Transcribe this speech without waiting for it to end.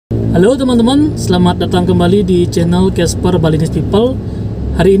Halo teman-teman, selamat datang kembali di channel Casper Balinese People.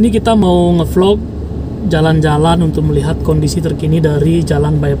 Hari ini kita mau ngevlog jalan-jalan untuk melihat kondisi terkini dari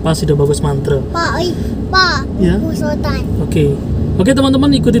Jalan Baypass Ida Bagus Mantra. Pak, ya? Oke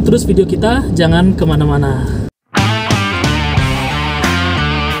teman-teman, ikuti terus video kita, jangan kemana-mana.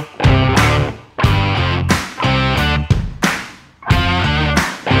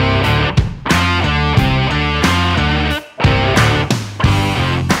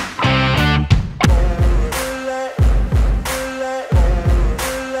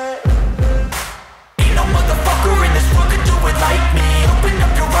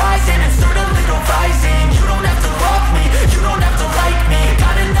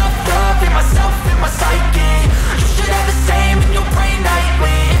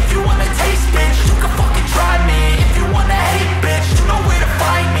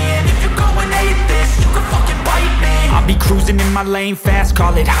 Lane fast,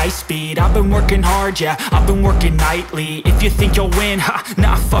 call it high speed. I've been working hard, yeah, I've been working nightly. If you think you'll win, ha,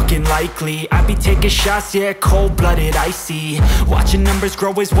 not fucking likely. I be taking shots, yeah, cold-blooded, icy. Watching numbers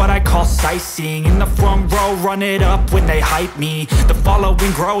grow is what I call sightseeing. In the front row, run it up when they hype me. The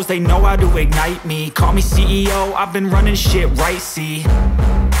following grows, they know how to ignite me. Call me CEO, I've been running shit right, see.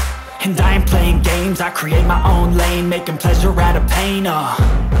 And I ain't playing games, I create my own lane, making pleasure out of pain,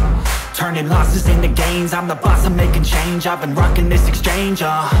 turning losses into gains. I'm the boss, I'm making change. I've been rocking this exchange,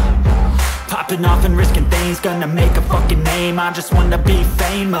 popping off and risking things. Gonna make a fucking name. I just wanna be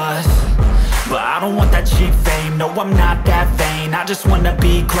famous, but I don't want that cheap fame. No, I'm not that vain. I just wanna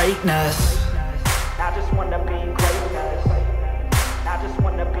be greatness. I just wanna be greatness. I just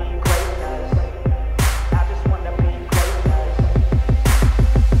wanna be greatness. I just wanna be greatness.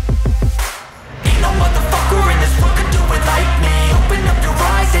 Ain't no motherfucker in this world can do it like me. Open up your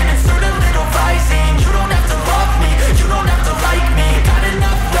eyes and insert a little rising. You don't have to love me, you don't have to like me. Got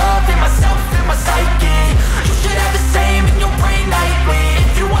enough love in myself, in my psyche. You should have the same in your brain nightly.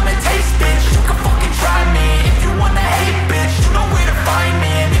 If you wanna taste, bitch, you can fucking try me. If you wanna hate, bitch, you know where to find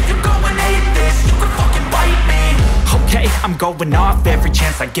me. And if you go and hate this, you can fucking bite me. Okay, I'm going off every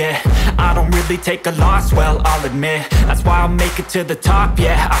chance I get. I don't really take a loss, well, I'll admit. That's why I'll make it to the top,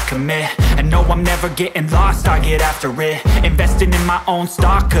 yeah, I commit. And no, I'm never getting lost, I get after it. Investing in my own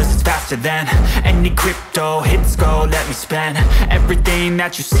stock, cause it's faster than any crypto hits go, let me spend. Everything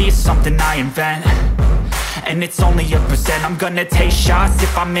that you see is something I invent, and it's only a percent. I'm gonna take shots,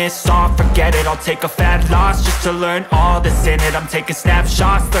 if I miss all, forget it. I'll take a fat loss just to learn all that's in it. I'm taking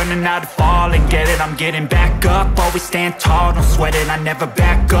snapshots, learning how to fall and get it. I'm getting back up, always stand tall, don't sweat it. I never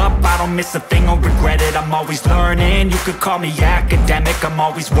back up, I don't miss a thing or regret it. I'm always learning, you could call me academic. I'm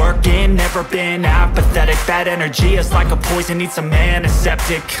always working, never been apathetic. Bad energy is like a poison, needs some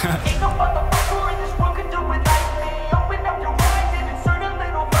antiseptic. Ain't no motherfucker in this world can do it like me. Open up your eyes and insert a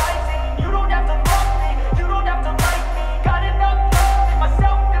little rising. You don't have to love me, you don't have to like me. Got enough love in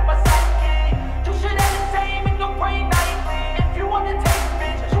myself, in my psyche. You should have the same in your brain nightly. If you wanna taste,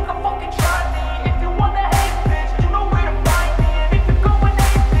 bitch, you can fucking try me. If you wanna hate, bitch, you know where to find me. And if you go and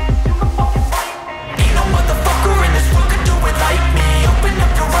hate this, you can fucking fight me. Ain't no motherfucker in this world can do it like me. Open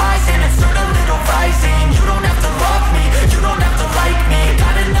up your eyes and insert a little rising. You don't have to love me, you don't have to like me.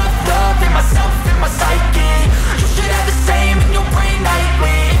 Got enough love in myself, in my psyche. You should have the same in your brain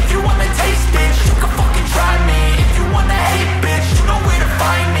nightly. If you wanna taste, bitch, you can fucking try me. If you wanna hate, bitch, you know where to find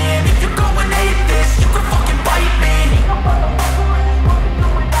me. And if you go and hate this, you can fucking bite me. Ain't no motherfucker in this world can do it like me. Open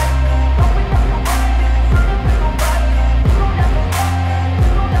up your eyes and insert a little rising. You don't have to love me, you don't have to like me.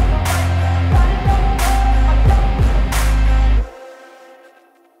 Got enough love in myself.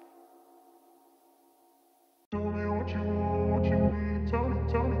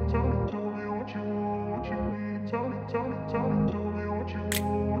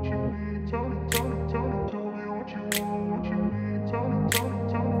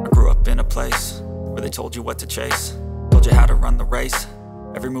 I grew up in a place where they told you what to chase, told you how to run the race.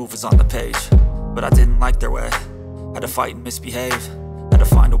 Every move was on the page, but I didn't like their way. Had to fight and misbehave, had to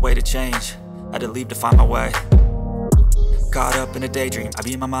find a way to change, had to leave to find my way. Caught up in a daydream, I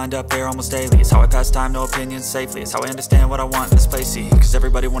beat my mind up there almost daily. It's how I pass time, no opinions safely. It's how I understand what I want in this place, see. Cause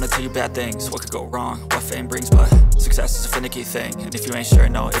everybody wanna tell you bad things, what could go wrong, what fame brings. But success is a finicky thing, and if you ain't sure,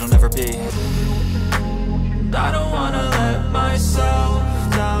 no, it'll never be. I don't wanna let myself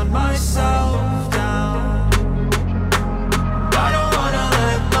down, myself down. I don't wanna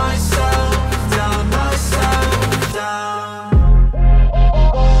let myself down, myself down.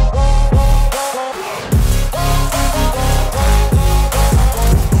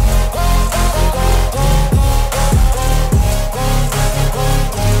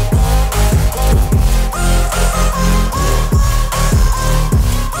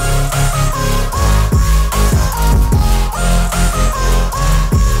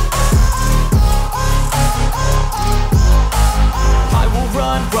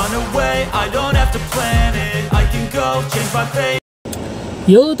 face.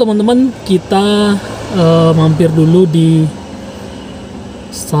 Yo teman-teman, kita mampir dulu di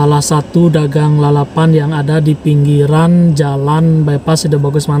salah satu dagang lalapan yang ada di pinggiran jalan Baypass Ida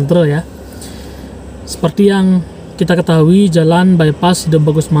Bagus Mantra ya. Seperti yang kita ketahui, jalan Baypass Ida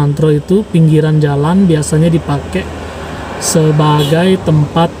Bagus Mantra itu pinggiran jalan biasanya dipakai sebagai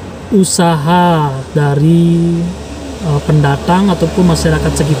tempat usaha dari pendatang ataupun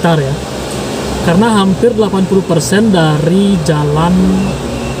masyarakat sekitar ya. Karena hampir 80% dari jalan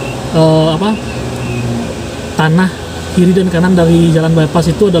tanah kiri dan kanan dari jalan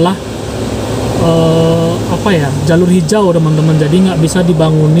bypass itu adalah jalur hijau teman-teman. Jadi nggak bisa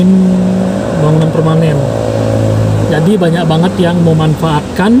dibangunin bangunan permanen. Jadi banyak banget yang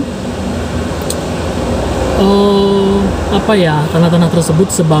memanfaatkan tanah-tanah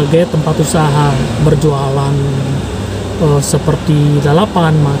tersebut sebagai tempat usaha berjualan seperti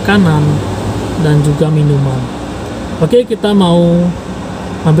lalapan, makanan, dan juga minuman. Oke, kita mau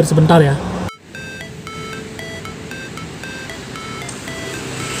mampir sebentar ya.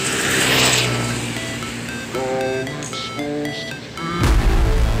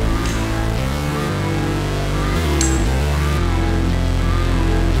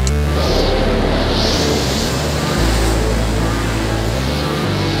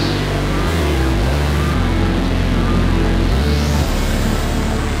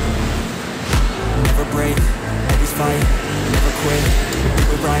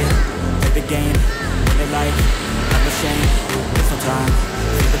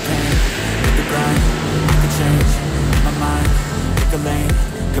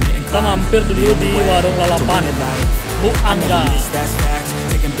 Kita mampir dulu di warung lalapan Bu Angga.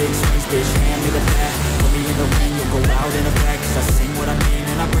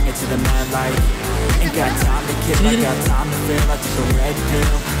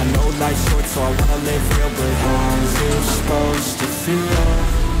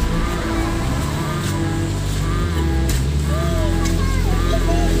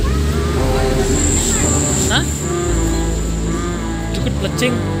 Hah? Cukup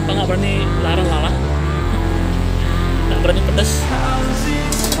lecing, Bang, nggak berani larang lala, nggak berani pedas.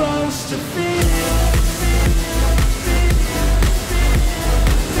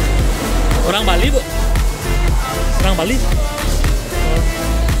 Orang Bali Bu, orang Bali.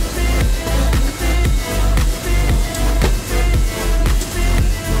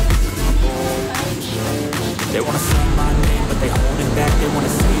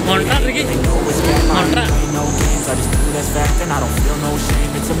 Kontrak Ricky, kontrak.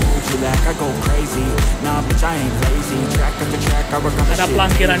 Ada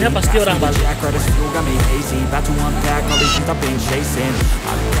pelangkirannya pasti orang Bali. I'd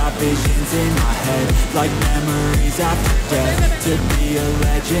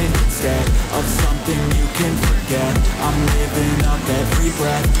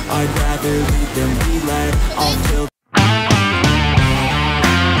rather lead than be led. I'll fill